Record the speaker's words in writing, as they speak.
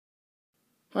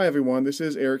Hi everyone, this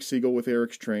is Eric Siegel with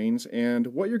Eric's Trains, and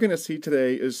what you're going to see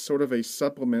today is sort of a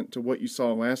supplement to what you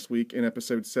saw last week in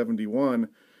episode 71,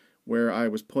 where I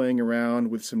was playing around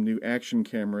with some new action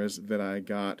cameras that I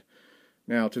got.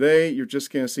 Now today you're just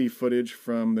going to see footage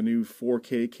from the new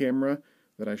 4K camera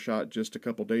that I shot just a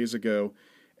couple days ago,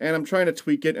 and I'm trying to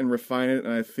tweak it and refine it,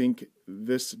 and I think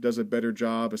this does a better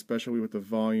job, especially with the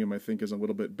volume. I think is a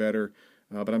little bit better,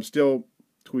 but I'm still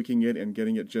tweaking it and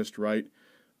getting it just right.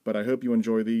 But I hope you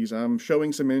enjoy these. I'm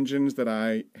showing some engines that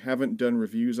I haven't done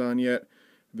reviews on yet.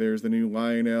 There's the new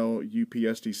Lionel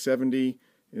UP-SD70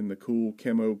 in the cool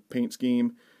camo paint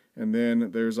scheme. And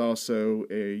then there's also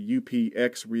a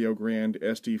UPX Rio Grande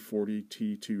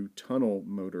SD40T2 tunnel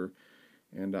motor.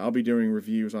 And I'll be doing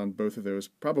reviews on both of those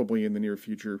probably in the near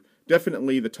future.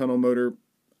 Definitely the tunnel motor.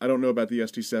 I don't know about the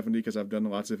SD70 because I've done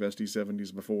lots of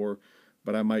SD70s before,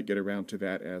 but I might get around to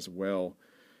that as well.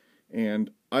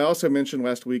 And I also mentioned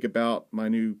last week about my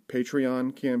new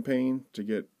Patreon campaign to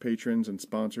get patrons and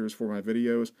sponsors for my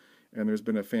videos, and there's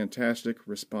been a fantastic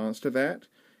response to that,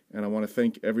 and I want to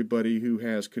thank everybody who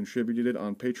has contributed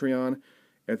on Patreon.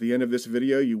 At the end of this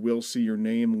video, you will see your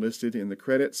name listed in the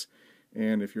credits,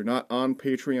 and if you're not on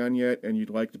Patreon yet and you'd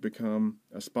like to become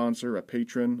a sponsor, a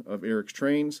patron of Eric's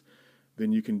Trains,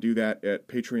 then you can do that at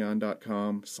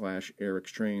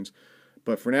patreon.com/ericstrains.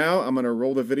 But for now, I'm going to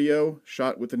roll the video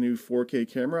shot with the new 4K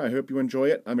camera. I hope you enjoy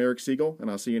it. I'm Eric Siegel,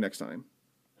 and I'll see you next time.